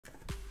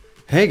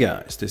Hey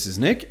guys, this is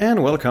Nick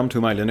and welcome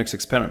to my Linux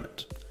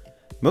experiment.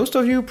 Most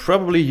of you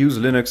probably use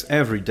Linux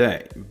every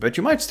day, but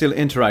you might still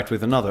interact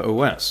with another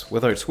OS,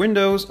 whether it's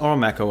Windows or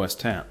Mac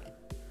OS X.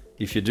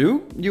 If you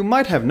do, you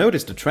might have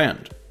noticed a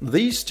trend.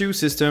 These two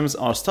systems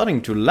are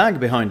starting to lag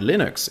behind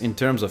Linux in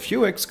terms of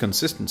UX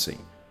consistency.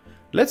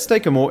 Let's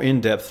take a more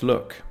in-depth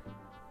look.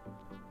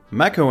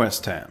 Mac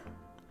OS X.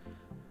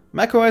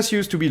 Mac OS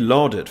used to be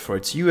lauded for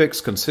its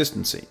UX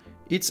consistency.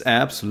 Its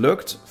apps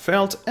looked,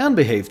 felt and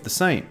behaved the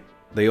same.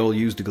 They all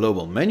used a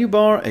global menu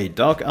bar, a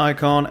dock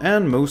icon,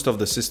 and most of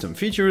the system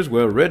features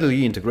were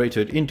readily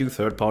integrated into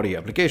third-party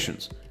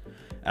applications.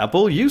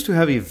 Apple used to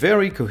have a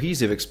very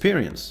cohesive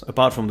experience,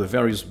 apart from the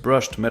various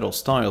brushed metal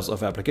styles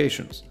of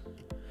applications.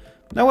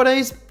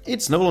 Nowadays,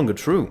 it's no longer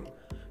true.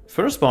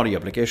 First-party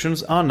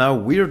applications are now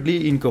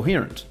weirdly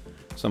incoherent.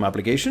 Some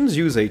applications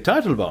use a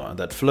title bar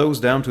that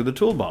flows down to the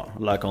toolbar,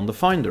 like on the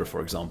Finder,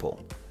 for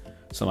example.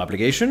 Some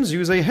applications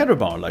use a header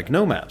bar like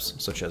GNOME apps,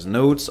 such as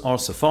Notes or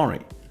Safari.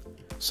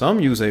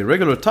 Some use a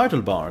regular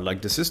title bar like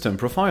the System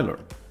Profiler.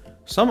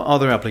 Some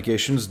other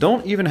applications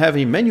don't even have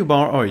a menu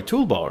bar or a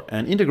toolbar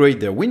and integrate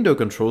their window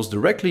controls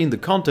directly in the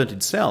content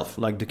itself,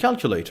 like the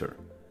calculator.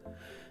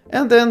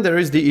 And then there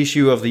is the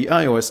issue of the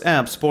iOS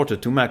apps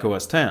ported to Mac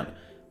OS X.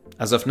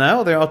 As of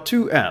now, there are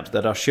two apps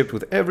that are shipped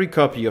with every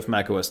copy of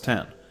Mac OS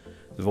X,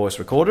 the voice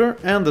recorder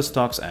and the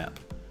Stocks app.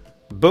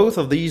 Both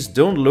of these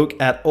don't look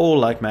at all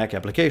like Mac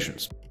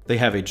applications. They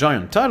have a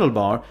giant title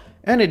bar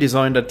and a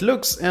design that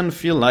looks and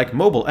feel like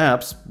mobile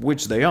apps,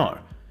 which they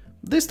are.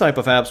 This type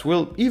of apps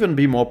will even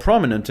be more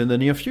prominent in the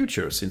near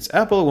future, since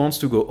Apple wants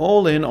to go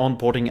all in on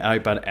porting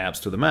iPad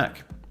apps to the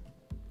Mac.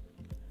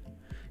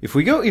 If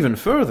we go even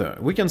further,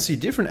 we can see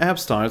different app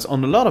styles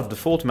on a lot of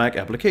default Mac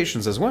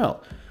applications as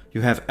well.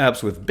 You have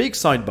apps with big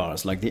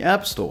sidebars like the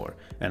App Store,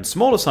 and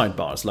smaller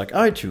sidebars like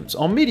iTunes,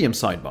 or medium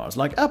sidebars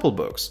like Apple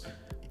Books.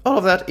 All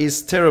of that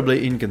is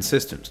terribly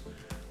inconsistent.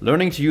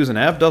 Learning to use an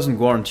app doesn't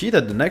guarantee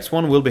that the next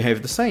one will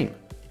behave the same.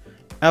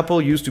 Apple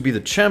used to be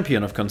the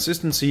champion of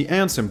consistency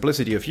and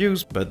simplicity of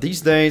use, but these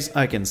days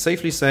I can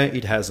safely say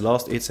it has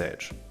lost its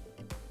edge.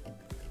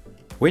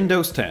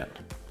 Windows 10.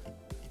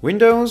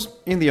 Windows,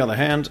 in the other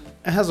hand,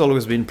 has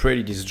always been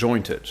pretty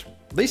disjointed.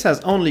 This has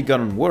only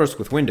gotten worse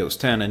with Windows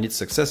 10 and its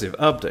successive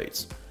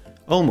updates.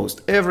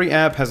 Almost every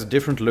app has a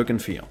different look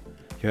and feel.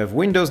 You have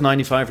Windows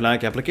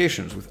 95-like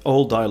applications with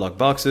old dialog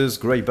boxes,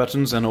 grey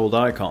buttons and old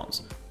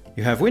icons.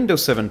 You have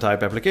Windows 7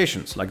 type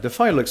applications like the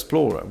File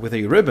Explorer with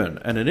a ribbon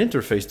and an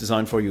interface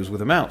designed for use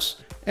with a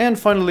mouse. And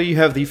finally you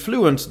have the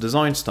Fluent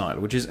design style,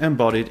 which is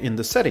embodied in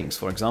the settings,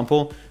 for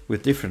example,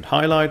 with different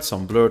highlights,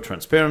 some blur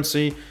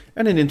transparency,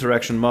 and an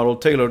interaction model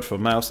tailored for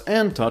mouse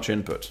and touch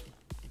input.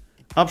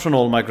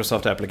 Optional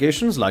Microsoft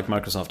applications like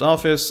Microsoft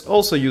Office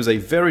also use a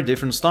very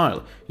different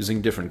style,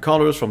 using different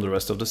colors from the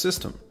rest of the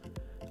system.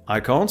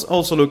 Icons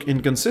also look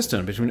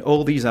inconsistent between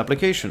all these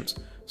applications.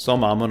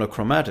 Some are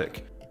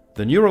monochromatic.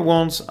 The newer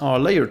ones are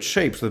layered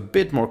shapes with a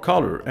bit more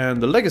color,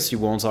 and the legacy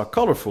ones are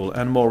colorful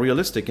and more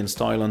realistic in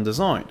style and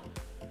design.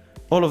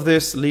 All of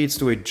this leads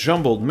to a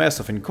jumbled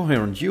mess of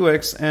incoherent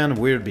UX and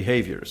weird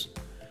behaviors.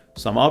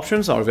 Some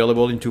options are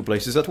available in two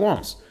places at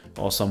once,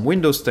 or some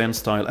Windows 10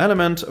 style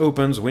element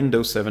opens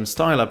Windows 7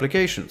 style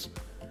applications.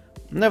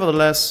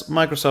 Nevertheless,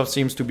 Microsoft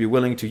seems to be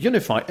willing to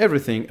unify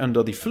everything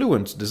under the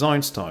Fluent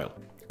design style,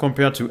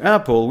 compared to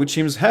Apple, which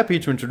seems happy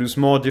to introduce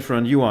more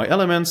different UI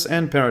elements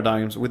and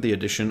paradigms with the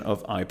addition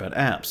of iPad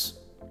apps.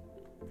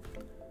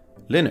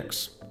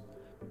 Linux.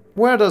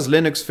 Where does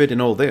Linux fit in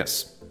all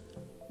this?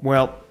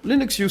 Well,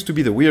 Linux used to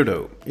be the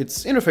weirdo.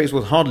 Its interface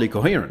was hardly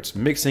coherent,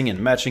 mixing and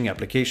matching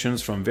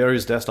applications from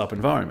various desktop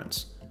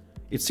environments.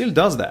 It still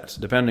does that,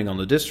 depending on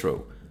the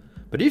distro.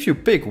 But if you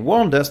pick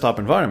one desktop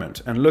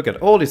environment and look at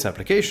all its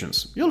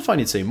applications, you'll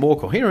find it's a more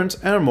coherent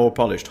and more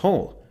polished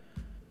whole.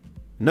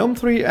 GNOME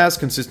 3 has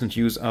consistent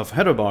use of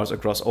header bars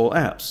across all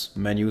apps.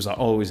 Menus are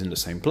always in the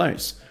same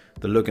place.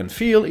 The look and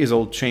feel is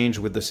all changed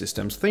with the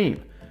system's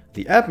theme.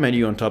 The app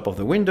menu on top of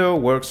the window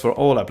works for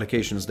all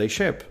applications they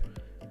ship.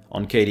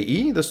 On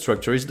KDE, the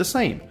structure is the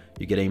same.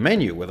 You get a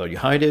menu whether you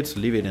hide it,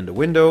 leave it in the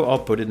window, or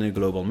put it in a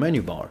global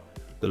menu bar.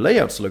 The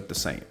layouts look the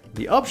same.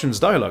 The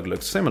options dialog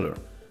looks similar.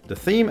 The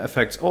theme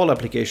affects all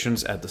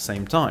applications at the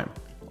same time.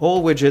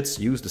 All widgets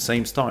use the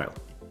same style.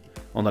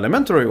 On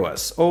Elementary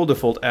OS, all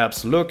default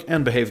apps look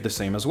and behave the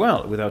same as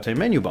well, without a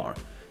menu bar,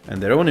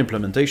 and their own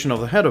implementation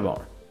of the header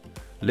bar.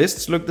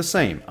 Lists look the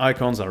same,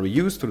 icons are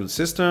reused through the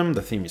system,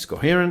 the theme is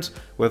coherent,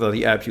 whether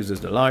the app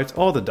uses the light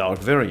or the dark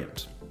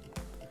variant.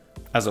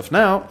 As of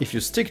now, if you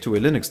stick to a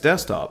Linux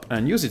desktop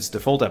and use its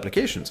default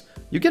applications,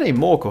 you get a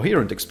more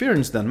coherent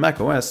experience than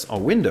macOS or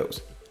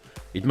Windows.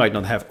 It might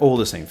not have all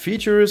the same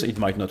features, it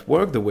might not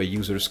work the way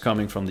users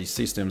coming from these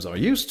systems are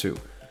used to,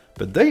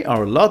 but they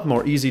are a lot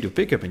more easy to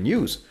pick up and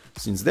use,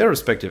 since their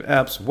respective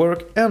apps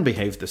work and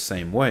behave the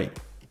same way.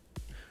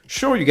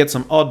 Sure, you get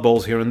some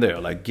oddballs here and there,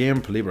 like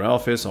GIMP,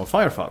 LibreOffice or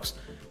Firefox,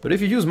 but if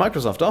you use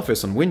Microsoft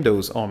Office on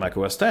Windows or Mac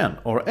OS X,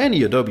 or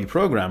any Adobe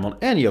program on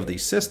any of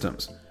these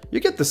systems, you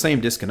get the same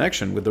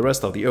disconnection with the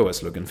rest of the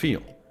OS look and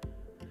feel.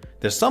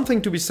 There's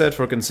something to be said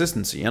for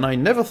consistency, and I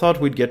never thought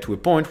we'd get to a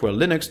point where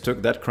Linux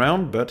took that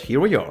crown, but here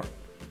we are.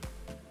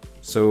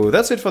 So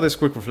that's it for this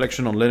quick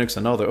reflection on Linux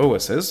and other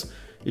OSs.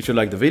 If you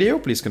liked the video,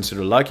 please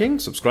consider liking,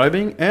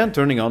 subscribing, and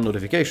turning on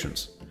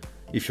notifications.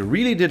 If you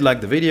really did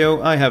like the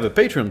video, I have a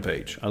Patreon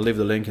page. I'll leave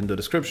the link in the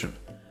description.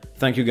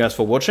 Thank you guys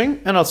for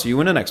watching, and I'll see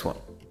you in the next one.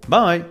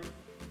 Bye!